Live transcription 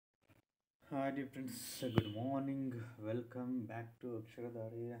Hi, dear friends. Good morning. Welcome back to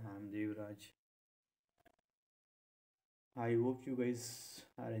Aksharadhari. I'm Devraj. I hope you guys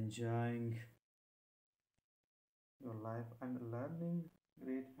are enjoying your life and learning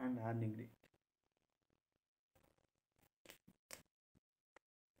great and earning great.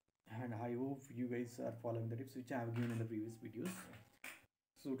 And I hope you guys are following the tips which I have given in the previous videos.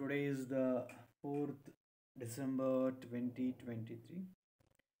 So today is the 4th December 2023.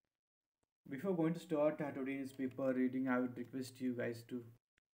 Before going to start today's paper reading, I would request you guys to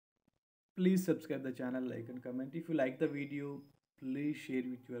please subscribe the channel, like and comment. If you like the video, please share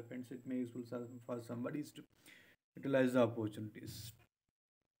with your friends. It may useful for somebody to utilize the opportunities.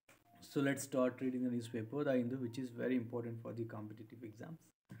 So let's start reading the newspaper, the Hindu, which is very important for the competitive exams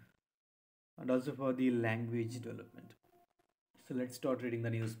and also for the language development. So let's start reading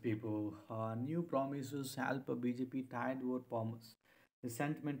the newspaper. New promises help BJP tied vote farmers.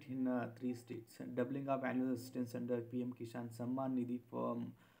 Resentment in three states. Doubling of annual assistance under PM Kishan Samman Nidhi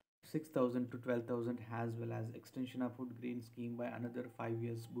from 6,000 to 12,000, as well as extension of food grain scheme by another 5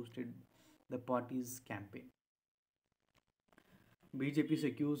 years, boosted the party's campaign. BJP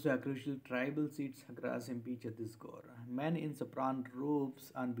secures crucial tribal seats across MP Chhattisgarh. Men in saffron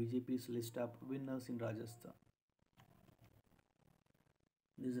robes on BJP's list of winners in Rajasthan.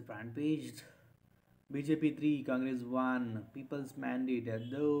 This is a front page. BJP 3, Congress 1, People's Mandate.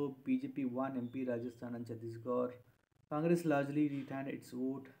 Though BJP won MP Rajasthan and Chhattisgarh, Congress largely retained its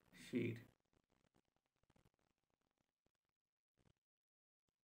vote share.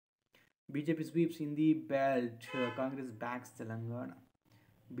 BJP sweeps in the belt, Congress backs Telangana.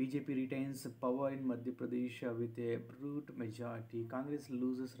 BJP retains power in Madhya Pradesh with a brute majority. Congress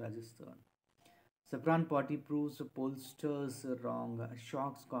loses Rajasthan. Saffron Party proves pollsters wrong.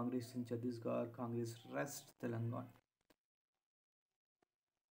 Shocks Congress in Chhattisgarh. Congress rests Telangana.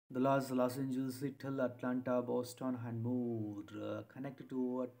 The Los Angeles, Seattle, Atlanta, Boston, and more connected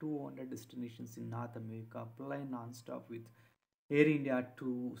to over 200 destinations in North America. Fly non-stop with Air India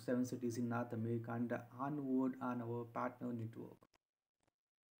to 7 cities in North America and onward on our partner network.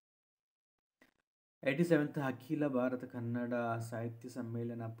 87th Akhila Bharata Kannada Sahitya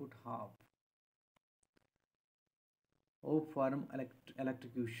Sammelana put half. Hope Forum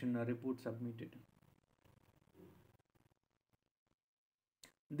electrocution report submitted.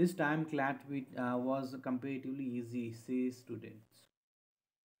 This time, CLAT was comparatively easy, say students.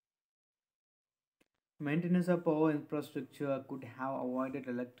 Maintenance of power infrastructure could have avoided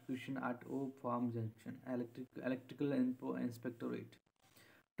electrocution at Oak Farm Junction, Electrical Inspectorate.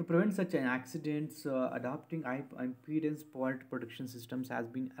 To prevent such an accidents, adopting high impedance fault protection systems has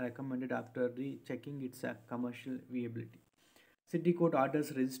been recommended after rechecking its commercial viability. City court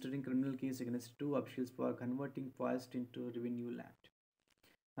orders registering criminal case against two officials for converting forest into revenue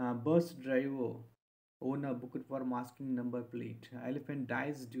land. Bus driver owner booked for masking number plate. Elephant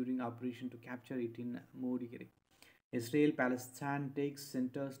dies during operation to capture it in Modigere. Israel Palestine takes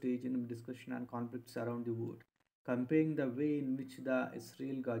center stage in discussion and conflicts around the world, comparing the way in which the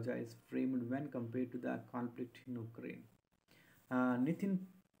Israel Gaza is framed when compared to the conflict in Ukraine. Nitin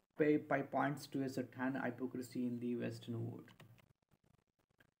Pai points to a certain hypocrisy in the Western world.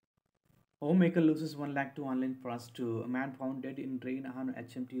 Homemaker loses 1 lakh to online fraud. A man found dead in rain on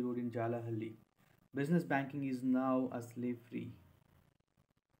HMT Road in Jalahalli. Business banking is now a slave free.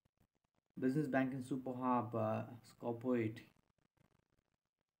 Business banking super hub, corporate.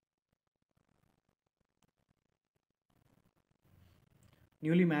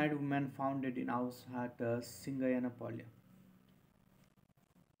 Newly married woman found dead in house at Singayanapalya.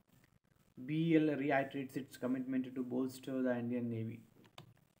 BEL reiterates its commitment to bolster the Indian Navy.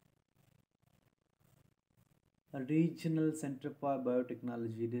 A regional center for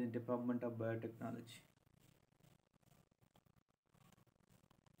biotechnology, the Department of Biotechnology.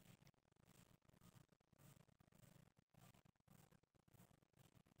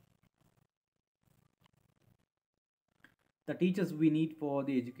 The teachers we need for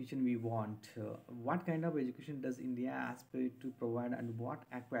the education we want. What kind of education does India aspire to provide, and what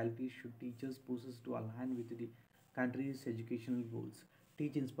qualities should teachers possess to align with the country's educational goals?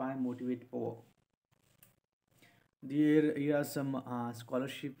 Teach, inspire, motivate, power. Here are some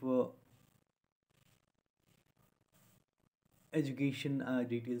scholarship education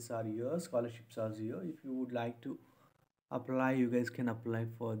details are here. Scholarships are here. If you would like to apply, you guys can apply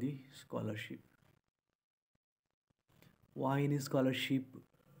for the scholarship. Why scholarship?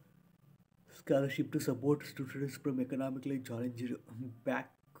 Scholarship to support students from economically challenged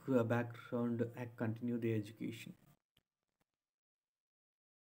background and continue their education.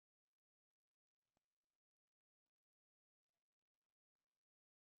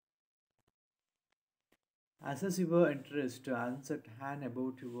 Assess your interest, uncertain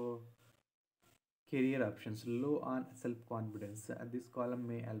about your career options, low on self-confidence. This column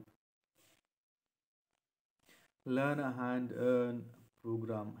may help. Learn and Earn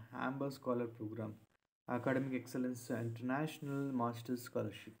program, Amber Scholar program, Academic Excellence, International Master's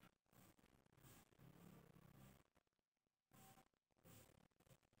Scholarship.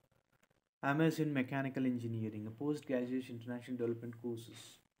 MS in Mechanical Engineering, Post-Graduate International Development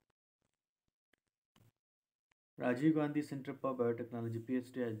courses. Rajiv Gandhi Center for Biotechnology,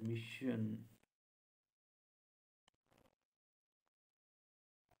 PhD admission.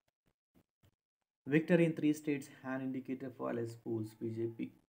 Victory in three states, an indicator for less polls, BJP.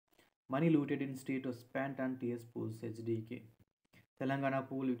 Money looted in state was spent on TS polls, HDK. Telangana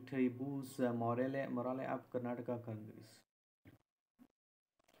poll victory boosts morale of Karnataka Congress.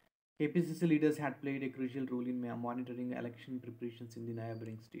 KPCC leaders had played a crucial role in monitoring election preparations in the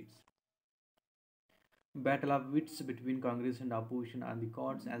neighboring states. Battle of wits between Congress and opposition on the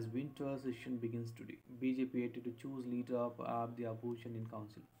courts as winter session begins today. BJP had to choose leader of the opposition in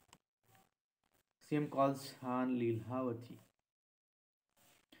council. CM calls on Lilhavati.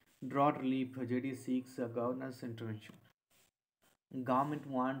 Drought relief, JD seeks a governor's intervention. Government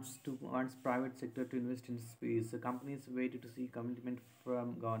wants private sector to invest in space. Companies wait to see commitment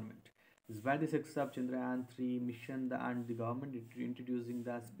from government. Despite the success of Chandrayaan 3 mission and the government introducing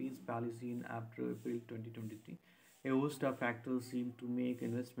the space policy in after April 2023, a host of factors seem to make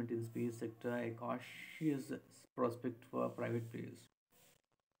investment in space sector a cautious prospect for private players.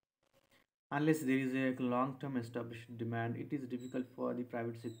 Unless there is a long-term established demand, it is difficult for the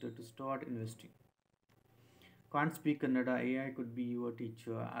private sector to start investing. Can't speak Kannada, AI could be your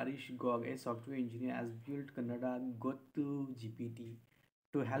teacher. Arish Gog, a software engineer, has built Kannada Gotu GPT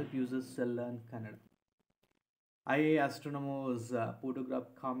to help users learn Kannada. IA astronomers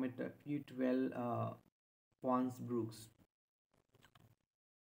photographed comet Q12 Pons Brooks.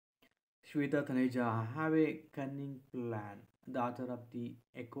 Shweta Taneja have a cunning plan. The author of the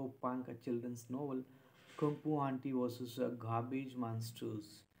Echo Punk children's novel Kumpu Auntie vs. Garbage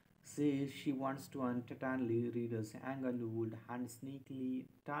Monsters says she wants to entertain readers, hang on the wood, and sneakily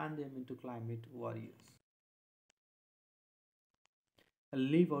turn them into climate warriors. A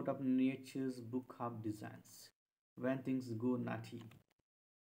leaf out of nature's book of designs. When things go nutty.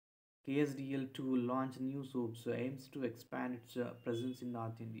 KSDL 2 launch new soaps aims to expand its presence in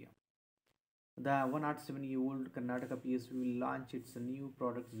North India. The 107-year-old Karnataka PSU will launch its new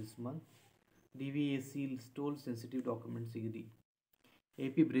products this month. DVAC stole sensitive documents ED.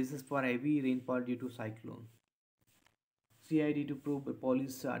 AP braces for heavy rainfall due to cyclone. CID to probe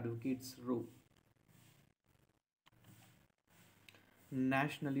police advocates row.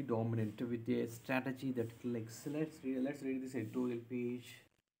 Nationally dominant with a strategy that clicks. Let's read this editorial page.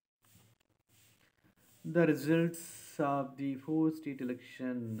 The results of the four state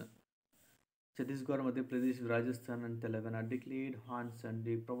election Chhattisgarh, Madhya Pradesh, Rajasthan, and Telangana declared on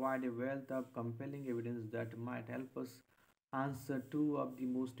Sunday provide a wealth of compelling evidence that might help us answer two of the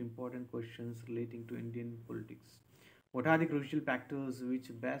most important questions relating to Indian politics. What are the crucial factors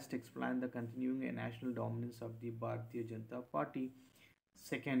which best explain the continuing national dominance of the Bharatiya Janata Party?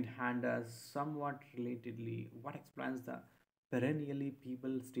 Second, and somewhat relatedly, what explains the perennially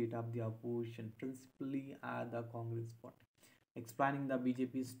feeble state of the opposition, principally the Congress party, explaining the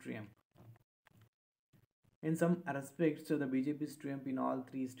BJP's triumph? In some respects, the BJP's triumph in all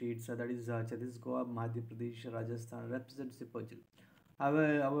three states, that is Chhattisgarh, Madhya Pradesh, Rajasthan, represents a puzzle.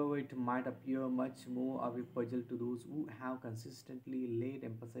 However, it might appear much more of a puzzle to those who have consistently laid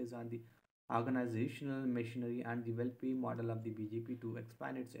emphasis on the organizational machinery and the welfare model of the BJP to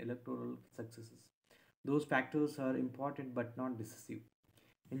expand its electoral successes. Those factors are important but not decisive.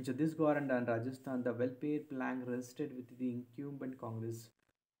 In Chhattisgarh and Rajasthan, the welfare plan rested with the incumbent Congress,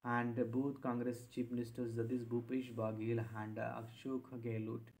 and both Congress chief ministers, that is Bhupesh Baghel and Ashok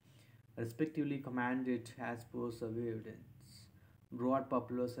Gehlot, respectively commanded, as per survey evidence, broad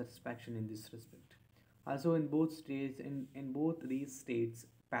popular satisfaction in this respect. Also, in both these states,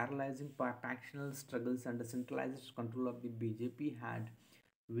 paralyzing factional struggles and the centralized control of the BJP had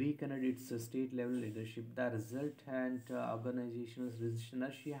weakened its state level leadership. The resultant organizational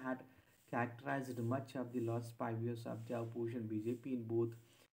inertia had characterized much of the last 5 years of the opposition BJP in both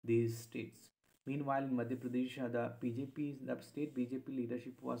these states. Meanwhile, in Madhya Pradesh, the state BJP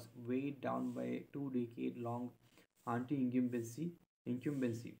leadership was weighed down by two-decade-long anti-incumbency.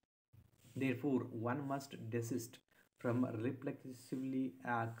 Therefore, one must desist from reflexively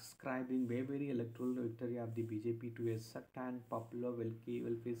ascribing every electoral victory of the BJP to a certain popular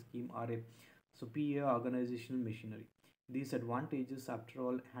welfare scheme or a superior organizational machinery. These advantages, after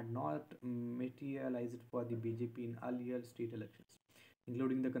all, had not materialized for the BJP in earlier state elections,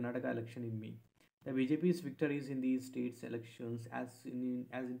 including the Karnataka election in May. The BJP's victories in these states elections, as in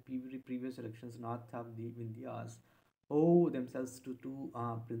previous elections north of the Vindhyas, owe themselves to two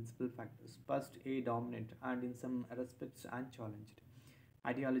principal factors. First, a dominant and in some respects unchallenged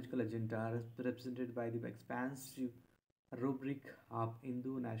ideological agenda represented by the expansive rubric of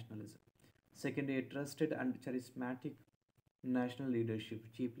Hindu nationalism. Second, a trusted and charismatic national leadership,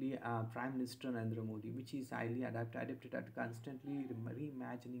 chiefly Prime Minister Narendra Modi, which is highly adapted at constantly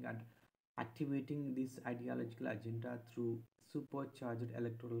reimagining and activating this ideological agenda through supercharged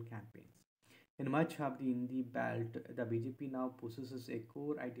electoral campaigns. In much of the Hindi belt, the BJP now possesses a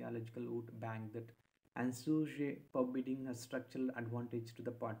core ideological vote bank that ensures a forbidding a structural advantage to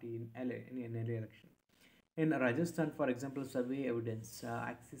the party in in LA election. In Rajasthan, for example, survey evidence,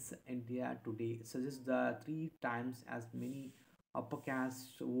 Axis India today suggests the three times as many upper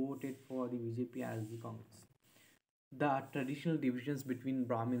castes voted for the BJP as the Congress. The traditional divisions between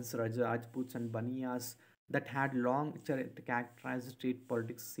Brahmins, Rajputs, and Baniyas that had long characterized state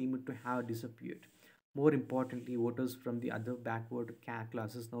politics seem to have disappeared. More importantly, voters from the other backward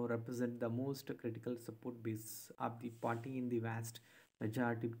classes now represent the most critical support base of the party in the vast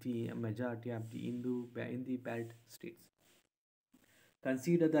majority of the Hindi belt states.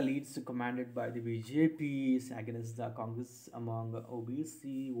 Consider the leads commanded by the BJP against the Congress among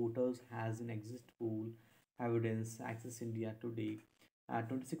OBC voters has in exist poll evidence Access India today. A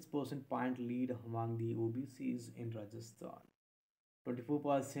 26% point lead among the OBCs in Rajasthan,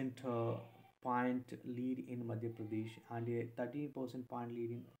 24% point lead in Madhya Pradesh, and a 13% point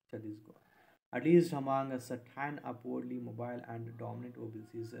lead in Chhattisgarh. At least among a certain upwardly mobile and dominant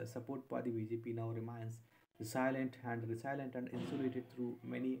OBCs, support for the BJP now remains resilient and insulated through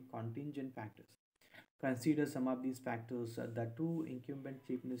many contingent factors. Consider some of these factors. The two incumbent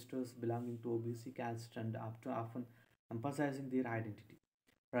chief ministers belonging to OBC caste and after often emphasizing their identity.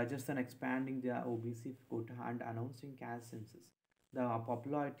 Rajasthan expanding their OBC quota and announcing caste census. The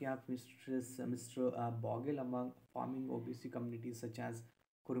popularity of Mr. Bogel among farming OBC communities such as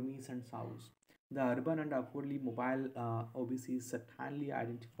Kurmis and Saus. The urban and upwardly mobile OBCs certainly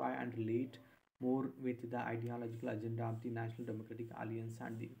identify and relate more with the ideological agenda of the National Democratic Alliance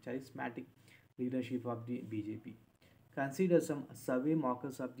and the charismatic leadership of the BJP. Consider some survey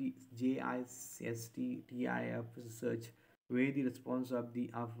markers of the JIST TIF research where the response of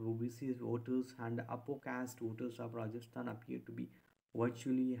OBC voters and upper caste voters of Rajasthan appear to be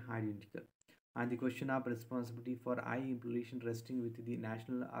virtually identical. And the question of responsibility for high inflation resting with the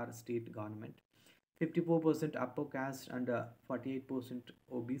national or state government. 54% upper caste and 48%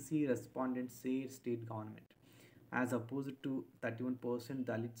 OBC respondents say state government, as opposed to 31%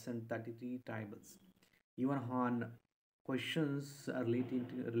 Dalits and 33 tribals. Even on questions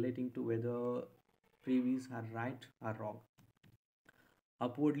relating to whether previous are right or wrong.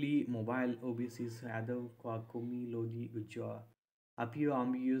 Upwardly mobile OBCs Yadav, Kumi, Lodi, Gujjar appear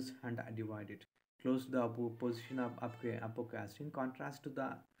ambiguous and divided, close to the position of upper caste. In contrast to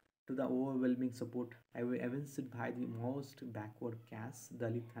the overwhelming support evinced by the most backward castes,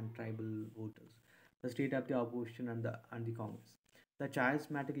 Dalit and tribal voters, the state of the opposition and the Congress. The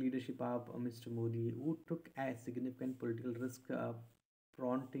charismatic leadership of Mr. Modi, who took a significant political risk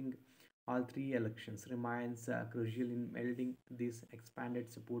fronting all three elections, remains crucial in melding this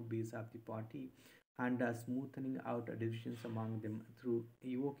expanded support base of the party and smoothing out divisions among them through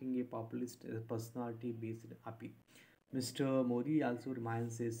evoking a populist personality based appeal. Mr. Modi also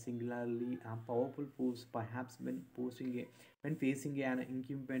remains a singularly powerful force, perhaps when facing an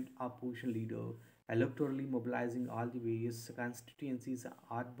incumbent opposition leader, electorally mobilizing all the various constituencies,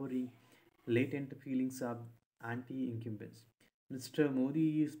 harboring latent feelings of anti-incumbents. Mr.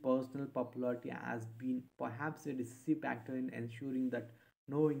 Modi's personal popularity has been perhaps a decisive factor in ensuring that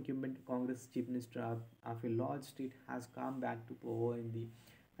no incumbent Congress chief minister of a large state has come back to power in the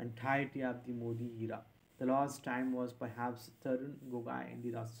entirety of the Modi era. The last time was perhaps Tarun Gogoi in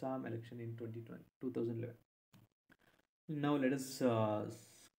the Assam election in 2011. Now let us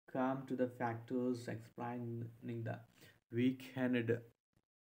come to the factors explaining the weak-handed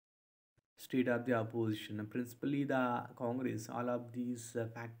state of the opposition. And principally, the Congress. All of these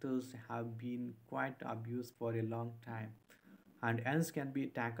factors have been quite abused for a long time, and hence can be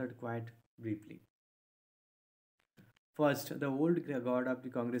tackled quite briefly. First, the old god of the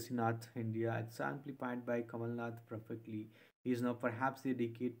Congress in North India, exemplified by Kamalnath perfectly, is now perhaps a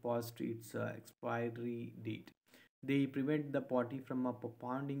decade past its expiry date. They prevent the party from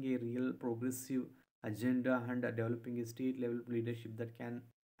propounding a real progressive agenda and developing a state level leadership that can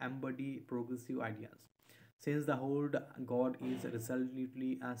embody progressive ideas. since the whole god is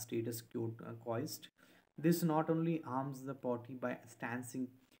resolutely a status quoist. This not only harms the party by stancing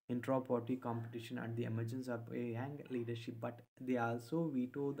intra-party competition and the emergence of a young leadership, but they also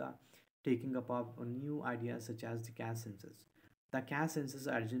veto the taking up of new ideas such as the caste census. The caste census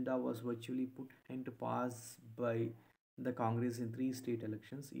agenda was virtually put into pass by the Congress in three state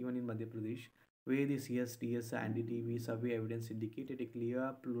elections, even in Madhya Pradesh, where the CSDS and the TV survey evidence indicated a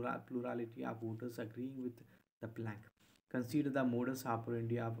clear plurality of voters agreeing with the plan. Consider the modus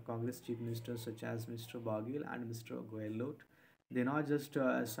operandi of Congress chief ministers such as Mr. Baghel and Mr. Gehlot. They not just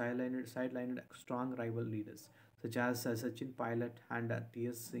sidelined strong rival leaders such as Sachin Pilot and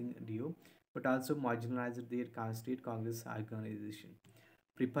T.S. Singh Dio, but also marginalized their state Congress organization,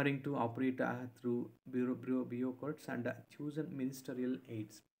 preparing to operate through bureaucrats and chosen ministerial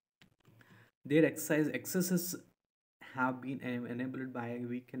aides. Their excesses have been enabled by a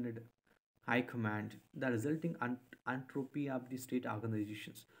weakened high command. The resulting entropy of the state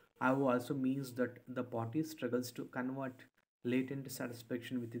organizations, however, also means that the party struggles to convert latent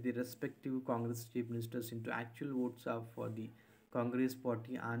satisfaction with the respective Congress chief ministers into actual votes for the Congress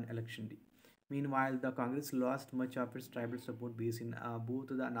party on election day. Meanwhile, the Congress lost much of its tribal support base in both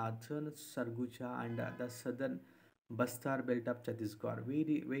the northern Sarguja and the southern Bastar belt of Chhattisgarh,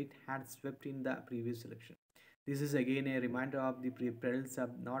 where it had swept in the previous election. This is again a reminder of the perils of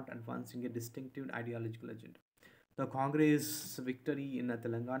not advancing a distinctive ideological agenda. The Congress victory in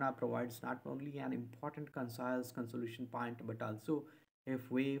Telangana provides not only an important concise consolation point but also a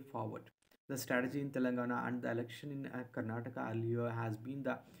way forward. The strategy in Telangana and the election in Karnataka earlier has been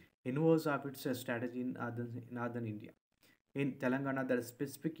the inverse of its strategy in northern India. In Telangana, there are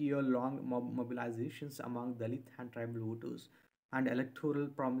specific year-long mobilizations among Dalit and tribal voters, and electoral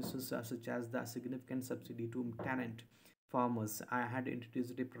promises such as the significant subsidy to tenant farmers had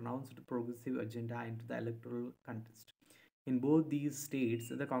introduced a pronounced progressive agenda into the electoral contest. In both these states,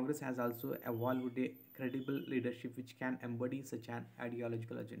 the Congress has also evolved a credible leadership which can embody such an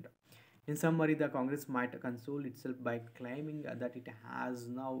ideological agenda. In summary, the Congress might console itself by claiming that it has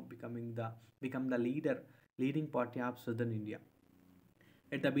now become the leading party of southern India.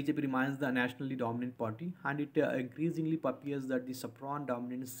 Yet the BJP remains the nationally dominant party, and it increasingly appears that the Saffron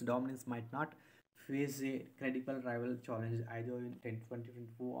dominance might not face a credible rival challenge either in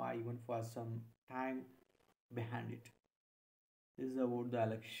 2024 or even for some time behind it. This is about the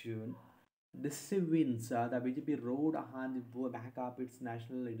election. Decisive wins. The BJP rode on the back of its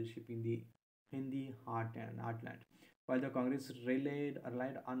national leadership in the Hindi heartland, while the Congress relied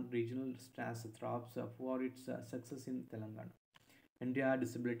on regional throbs for its success in Telangana. India,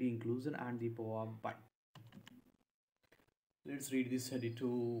 disability inclusion, and the power by. Let's read this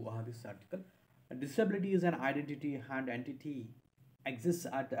this article. Disability is an identity and entity exists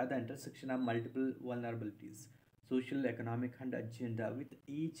at the intersection of multiple vulnerabilities, social, economic, and agenda, with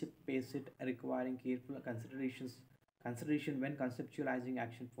each facet requiring careful consideration when conceptualizing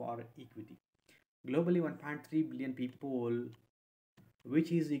action for equity. Globally, 1.3 billion people,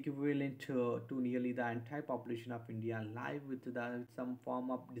 which is equivalent to nearly the entire population of India, live with some form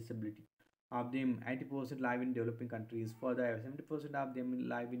of disability. Of them, 80% live in developing countries. Further, 70% of them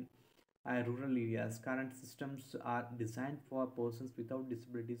live in rural areas. Current systems are designed for persons without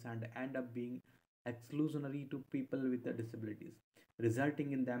disabilities and end up being exclusionary to people with disabilities,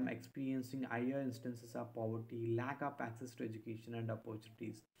 resulting in them experiencing higher instances of poverty, lack of access to education and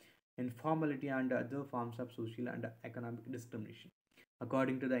opportunities, informality, and other forms of social and economic discrimination.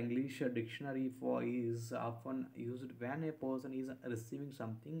 According to the English dictionary, for is often used when a person is receiving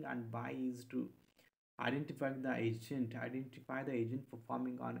something, and by is to identify the agent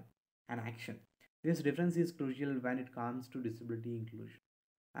performing on an action. This difference is crucial when it comes to disability inclusion,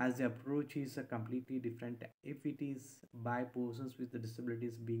 as the approach is completely different if it is by persons with the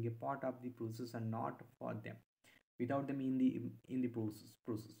disabilities being a part of the process and not for them, without them in the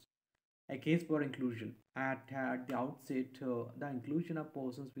process. A case for inclusion. At the outset, the inclusion of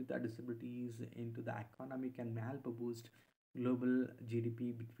persons with disabilities into the economy can help boost global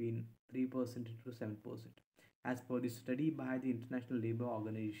GDP between 3% to 7%, as per the study by the International Labour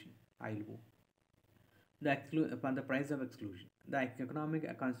Organization (ILO). Upon the price of exclusion. The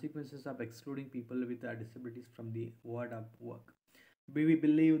economic consequences of excluding people with disabilities from the world of work. We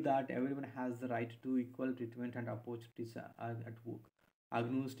believe that everyone has the right to equal treatment and opportunities at work,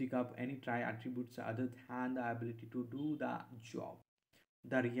 agnostic of any attributes other than the ability to do the job.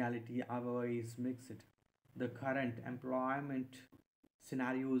 The reality, however, is mixed. The current employment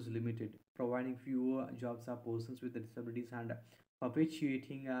scenario is limited, providing fewer jobs for persons with disabilities and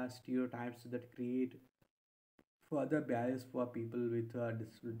perpetuating stereotypes that create further barriers for people with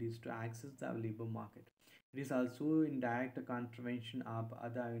disabilities to access the labor market. It is also in direct contravention of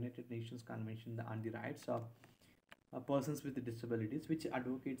the United Nations Convention on the Rights of persons with disabilities, which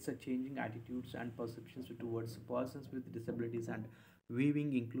advocates changing attitudes and perceptions towards persons with disabilities and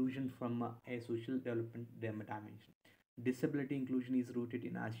weaving inclusion from a social development dimension. Disability inclusion is rooted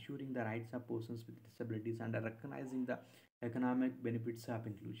in assuring the rights of persons with disabilities and recognizing the economic benefits of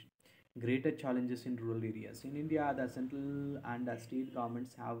inclusion. Greater challenges in rural areas. In India, the central and state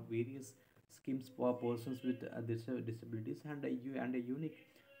governments have various schemes for persons with disabilities and and a unique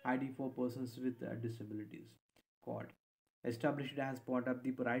ID for persons with disabilities called established as part of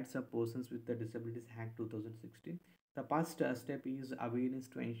the Rights of Persons with Disabilities Act 2016. The first step is awareness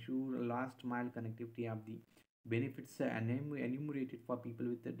to ensure last mile connectivity of the benefits enumerated for people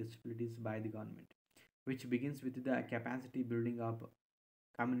with disabilities by the government, which begins with the capacity building of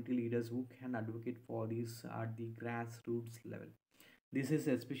community leaders who can advocate for this at the grassroots level. This is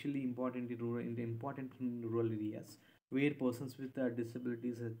especially important in rural areas where persons with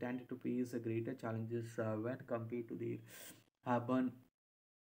disabilities tend to face greater challenges when compared to their urban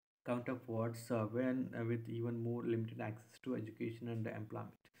counterparts when with even more limited access to education and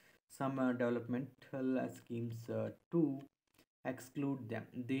employment. Some developmental schemes too exclude them.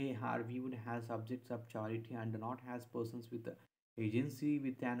 They are viewed as objects of charity and not as persons with agency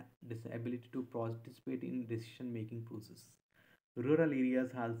with an disability to participate in decision making process. Rural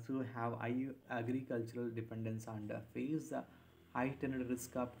areas also have high agricultural dependence and face the heightened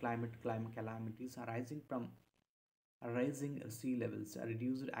risk of climate calamities arising from rising sea levels,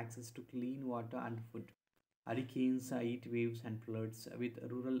 reduced access to clean water and food, hurricanes, heat waves, and floods, with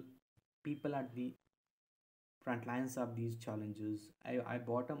rural people at the front lines of these challenges. A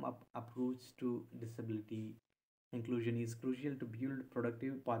bottom up approach to disability inclusion is crucial to build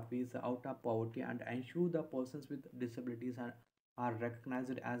productive pathways out of poverty and ensure the persons with disabilities are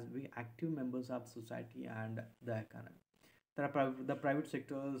recognized as we active members of society and the economy. The private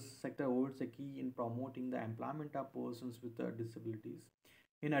sector holds a key in promoting the employment of persons with disabilities.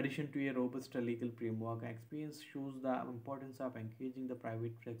 In addition to a robust legal framework, experience shows the importance of engaging the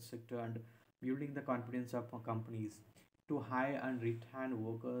private sector and building the confidence of companies to hire and retain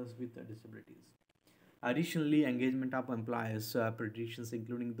workers with disabilities. Additionally, engagement of employers, politicians,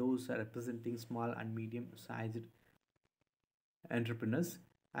 including those representing small and medium sized entrepreneurs,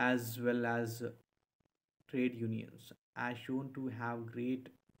 as well as trade unions, are shown to have great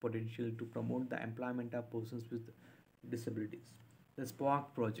potential to promote the employment of persons with disabilities. The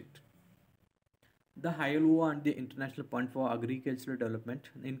Spark Project. The ILO and the International Fund for Agricultural Development,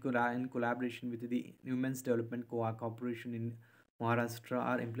 in collaboration with the Women's Development Corporation in Maharashtra,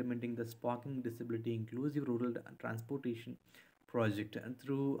 are implementing the Sparking Disability Inclusive Rural Transportation Project. And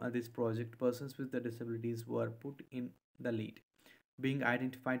through this project, persons with the disabilities were put in the lead, being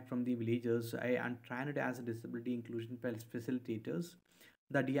identified from the villagers and trained as disability inclusion facilitators.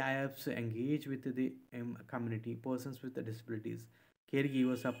 The DIFs engage with the community, persons with the disabilities,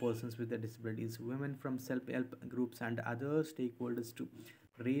 caregivers of persons with the disabilities, women from self-help groups, and other stakeholders to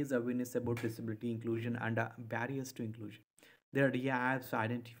raise awareness about disability inclusion and barriers to inclusion. Their DIFs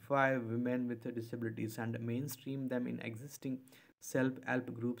identify women with disabilities and mainstream them in existing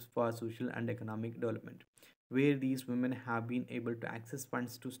self-help groups for social and economic development, where these women have been able to access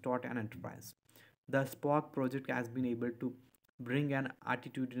funds to start an enterprise. The Spark project has been able to bring an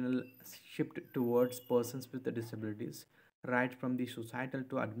attitudinal shift towards persons with disabilities, right from the societal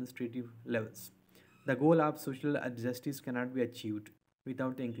to administrative levels. The goal of social justice cannot be achieved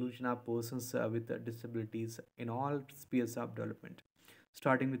without the inclusion of persons with disabilities in all spheres of development,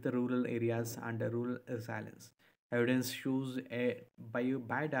 starting with the rural areas and the rural resilience. Evidence shows a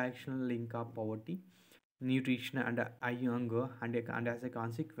bidirectional link of poverty, nutrition, and hunger, and as a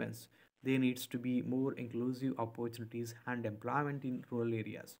consequence, there needs to be more inclusive opportunities and employment in rural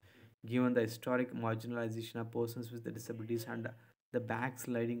areas, given the historic marginalization of persons with disabilities and the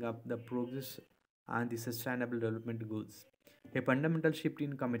backsliding of the progress and the sustainable development goals. A fundamental shift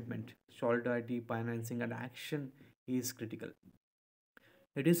in commitment, solidarity, financing, and action is critical.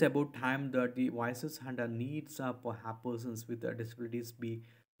 It is about time that the voices and the needs of persons with disabilities be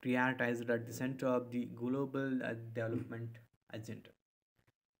prioritized at the center of the global development agenda.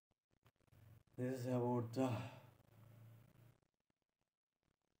 This is about the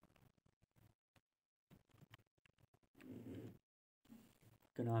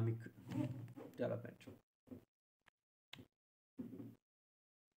economic development.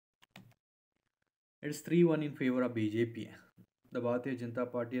 It's 3-1 in favor of BJP. The Bharatiya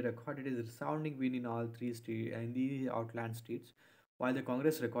Janata Party recorded a resounding win in all three in the outland states, while the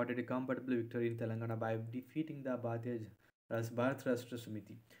Congress recorded a comfortable victory in Telangana by defeating the Bharatiya as Bharat Rashtra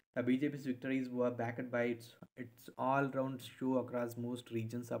Samiti. The BJP's victories were backed by its all-round show across most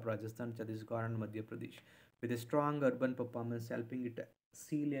regions of Rajasthan, Chhattisgarh, and Madhya Pradesh, with a strong urban performance helping it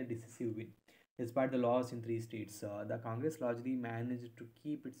seal a decisive win. Despite the loss in three states, the Congress largely managed to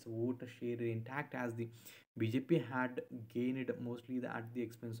keep its vote share intact as the BJP had gained mostly at the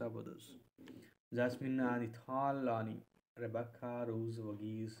expense of others. Jasmine Nithal, Rebecca Rose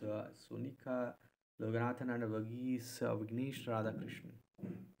Varghese, Sonika Loganathan, and Varghese Vignesh Radhakrishnan.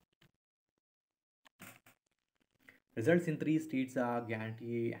 Results in three states are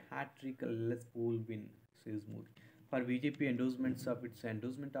guarantee a hat-trick less poll win, says Modi. For BJP endorsement of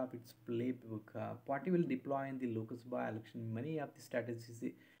its playbook, party will deploy in the Lok Sabha election many of the strategies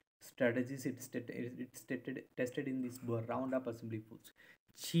tested in this round of assembly polls.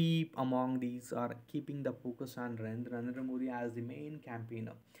 Chief among these are keeping the focus on Narendra Modi as the main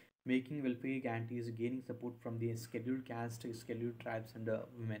campaigner, making welfare guarantees, gaining support from the scheduled caste, scheduled tribes, and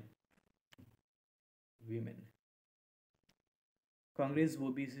women. Congress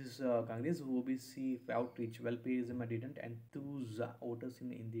OBC outreach welfareism didn't enthuse voters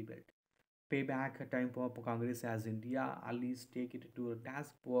in the belt. Payback time for Congress as India allies take it to a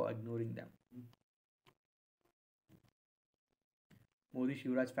task for ignoring them. Modi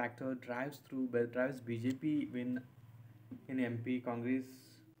Shivraj factor drives BJP win in MP. Congress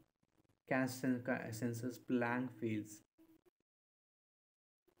caste census plan fails.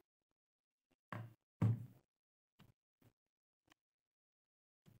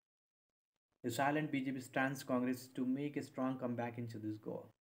 The silent BJP stands Congress to make a strong comeback into this goal.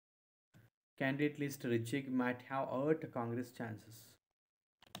 Candidate list reject might have hurt Congress chances.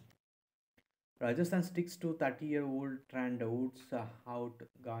 Rajasthan sticks to 30-year-old trend votes out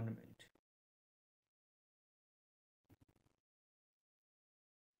government.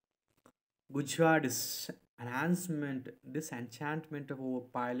 Gujarat disenchantment of our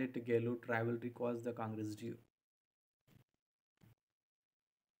pilot Gehlot rivalry caused the Congress due.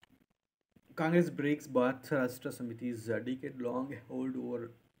 Congress breaks Bharat Rashtra Samiti's decade-long hold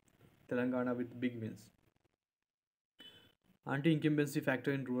over Telangana with big wins. Anti-incumbency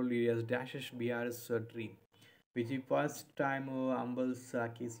factor in rural areas dashes BRS dream. BJP first time humbles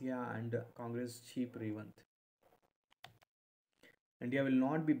KCA and Congress chief Revant. India will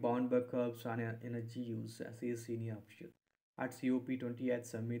not be bound by curbs on energy use, says senior official. At COP28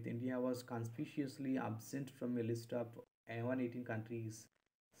 summit, India was conspicuously absent from a list of 118 countries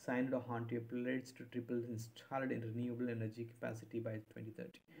signed on to a pledge to triple installed renewable energy capacity by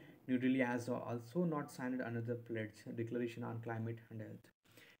 2030. New Delhi has also not signed another pledge declaration on climate and health.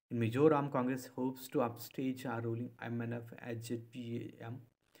 In Mizoram, Congress hopes to upstage a ruling MNF HGM.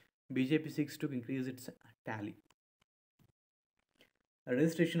 BJP seeks to increase its tally. A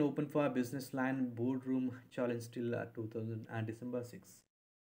registration open for a business line boardroom challenge till 2000 and December 6.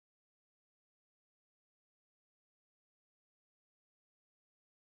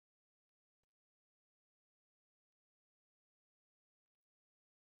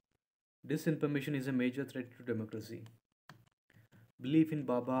 Disinformation is a major threat to democracy. Belief in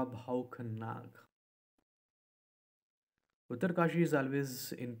Baba Bhaukhanag. Uttarkashi is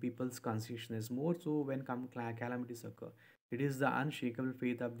always in people's consciousness, more so when calamities occur. It is the unshakable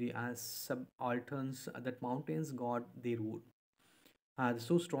faith of the subalterns that mountains guard their rule.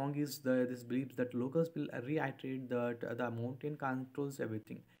 So strong is this belief that locals will reiterate that the mountain controls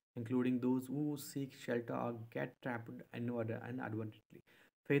everything, including those who seek shelter or get trapped inadvertently.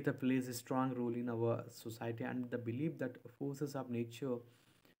 Faith plays a strong role in our society, and the belief that forces of nature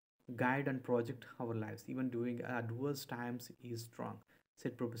guide and project our lives, even during adverse times, is strong,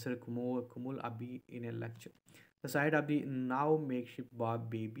 said Professor Kumul Abi in a lecture. The site of the now makeshift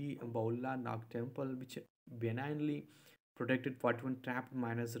baby Baula Nag temple, which benignly protected 41 trapped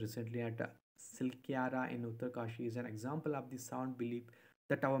miners recently at Silkyara in Uttarkashi, is an example of the sound belief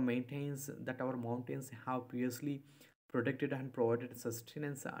that our mountains have previously protected and provided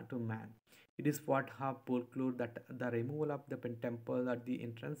sustenance to man. It is what have folklore that the removal of the temple at the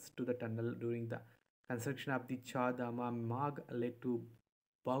entrance to the tunnel during the construction of the Chadama Mag led to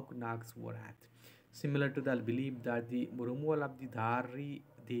Bauknag's wrath. Similar to the belief that the removal of the Dhari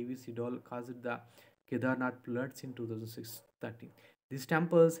Devi's idol caused the Kedarnath floods in 2006-13. These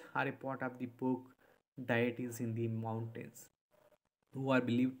temples are a part of the folk deities in the mountains, who are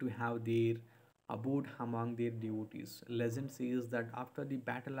believed to have their abode among their devotees. Legend says that after the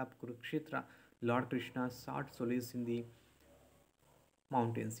battle of Kurukshetra, Lord Krishna sought solace in the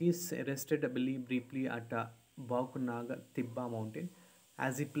mountains. He is rested, I believe, briefly at Baukunaga Tibba mountain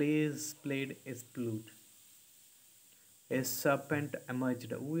as he played his flute. A serpent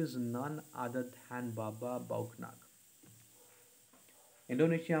emerged, who is none other than Baba Bauknag.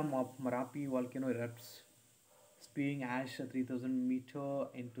 Indonesia Merapi volcano erupts, spewing ash 3,000 meter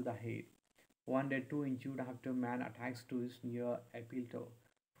into the air. One dead, two injured after man attacks tourists near Eiffel Tower.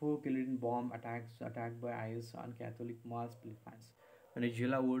 Four killed in bomb attacks attacked by IS on Catholic Mass Philippines.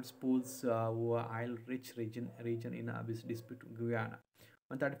 Venezuela world's pools over oil-rich region in abyss dispute Guyana.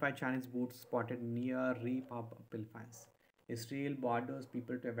 135 Chinese boats spotted near Repub Philippines. Israel borders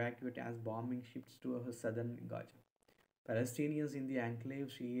people to evacuate as bombing shifts to southern Gaza. Palestinians in the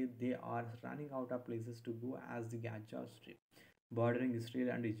enclave say they are running out of places to go as the Gaza Strip, bordering Israel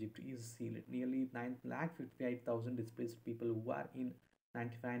and Egypt, is sealed. Nearly 9,58,000 displaced people who are in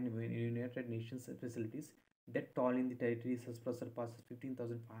 95 United Nations facilities. Death toll in the territory surpasses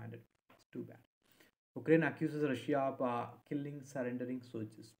 15,500. It's too bad. Ukraine accuses Russia of killing surrendering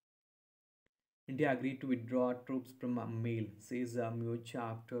soldiers. India agreed to withdraw troops from Mail, says Miocha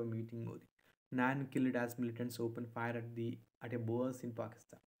after meeting Modi. Nine killed as militants opened fire at a bus in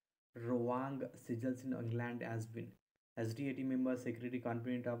Pakistan. Rawang sigils in England as win. SDAT member secretary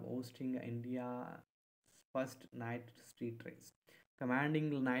confident of hosting India's first night street race.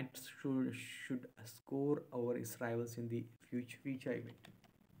 Commanding knights should score over its rivals in the future event.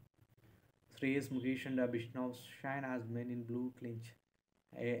 Shreyas Mukesh and Bishnav shine as men in blue clinch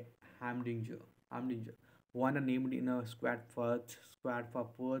a Hamdinger. One are named in a squad for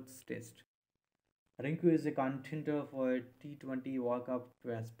Perth's test. Rinku is a contender for a T20 World Cup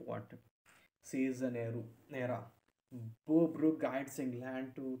spot, says Nera. Bo Brook guides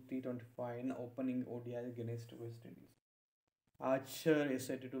England to T25 in opening ODI against West Indies. Archer is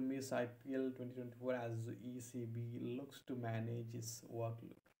set to miss IPL 2024 as ECB looks to manage his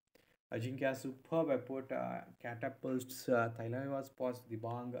workload. Ajinkya superb effort catapults Thailand past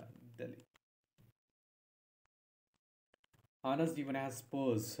Dibang Delhi. Anas even has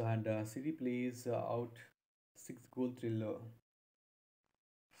Spurs and City plays out 6 goal thriller.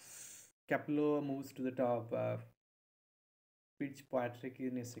 Capello moves to the top. Fitzpatrick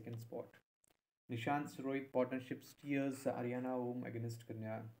in a second spot. Nishant's Rohit partnership steers Haryana home against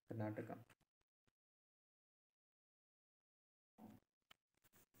Karnataka.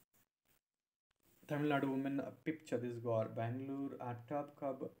 Tamil Nadu women Pip Chhattisgarh. Bangalore top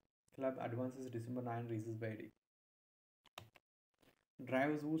club advances December 9 races by day.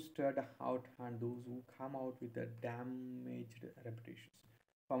 Drivers who stood out and those who come out with a damaged reputations.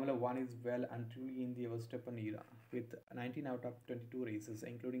 Formula One is well and truly in the Verstappen era, with 19 out of 22 races,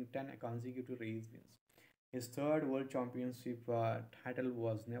 including 10 consecutive race wins. His third World Championship title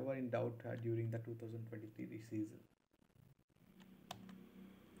was never in doubt during the 2023 season.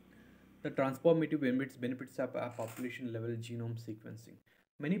 The transformative benefits of population level genome sequencing.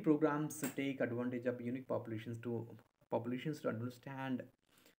 Many programs take advantage of unique populations to understand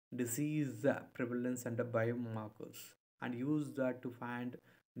disease prevalence and biomarkers and use that to find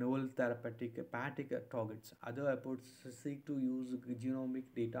novel therapeutic targets. Other efforts seek to use genomic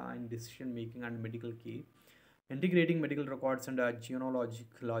data in decision making and medical care. Integrating medical records and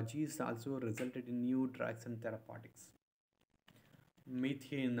genealogies also resulted in new drugs and therapeutics.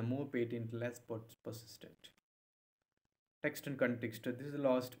 Methane, more patent, less persistent. Text and context. This is the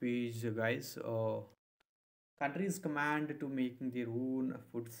last page, guys. Countries command to making their own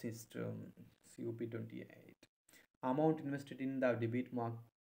food system. COP28. Amount invested in the debate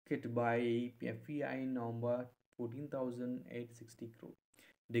market by FEI in November 14,860 crore.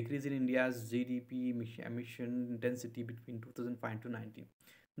 Decrease in India's GDP emission intensity between 2005 to 19.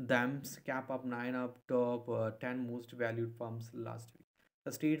 DAMS cap up 9 of top 10 most valued firms last week.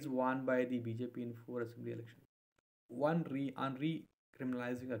 The states won by the BJP in 4 assembly elections. One on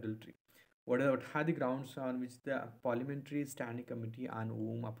criminalizing adultery. What are the grounds on which the Parliamentary Standing Committee on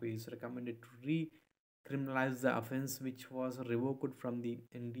Home Affairs recommended to criminalize the offence which was revoked from the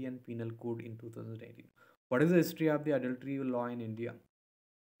Indian Penal Code in 2018? What is the history of the adultery law in India?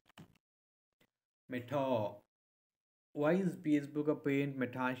 Meta. Why is Facebook a parent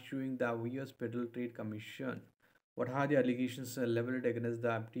Meta issuing the US Federal Trade Commission? What are the allegations leveled against the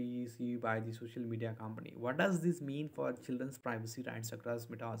FTC by the social media company? What does this mean for children's privacy rights across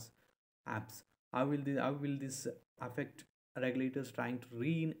Meta's apps? How will this affect regulators trying to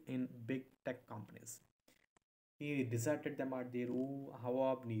rein in big tech companies? He deserted them at their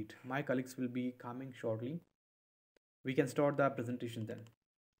hour of need. My colleagues will be coming shortly. We can start the presentation then.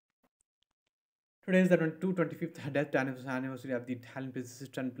 Today is the 225th death anniversary of the Italian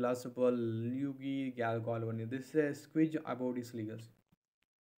physicist and philosopher Luigi Galvani. This is a quiz about his legacy.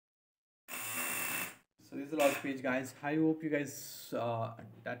 So this is the last page, guys. I hope you guys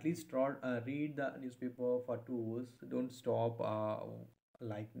at least read the newspaper for 2 hours. Don't stop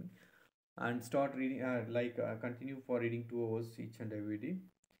liking. and start reading, continue for reading 2 hours each and every day.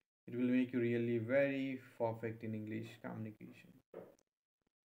 It will make you really very perfect in English communication.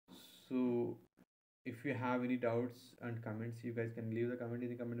 So if you have any doubts and comments, you guys can leave the comment in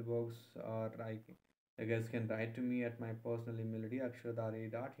the comment box, or you guys can write to me at my personal email id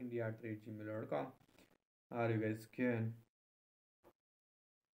aksharadare.india@gmail.com, or you guys can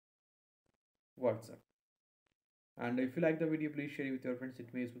WhatsApp. And if you like the video, please share it with your friends.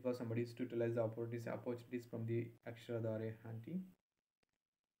 It may useful for somebody to utilize the opportunities from the Aksharadare team.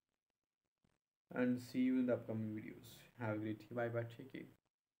 And see you in the upcoming videos. Have a great day. Bye bye. Take care.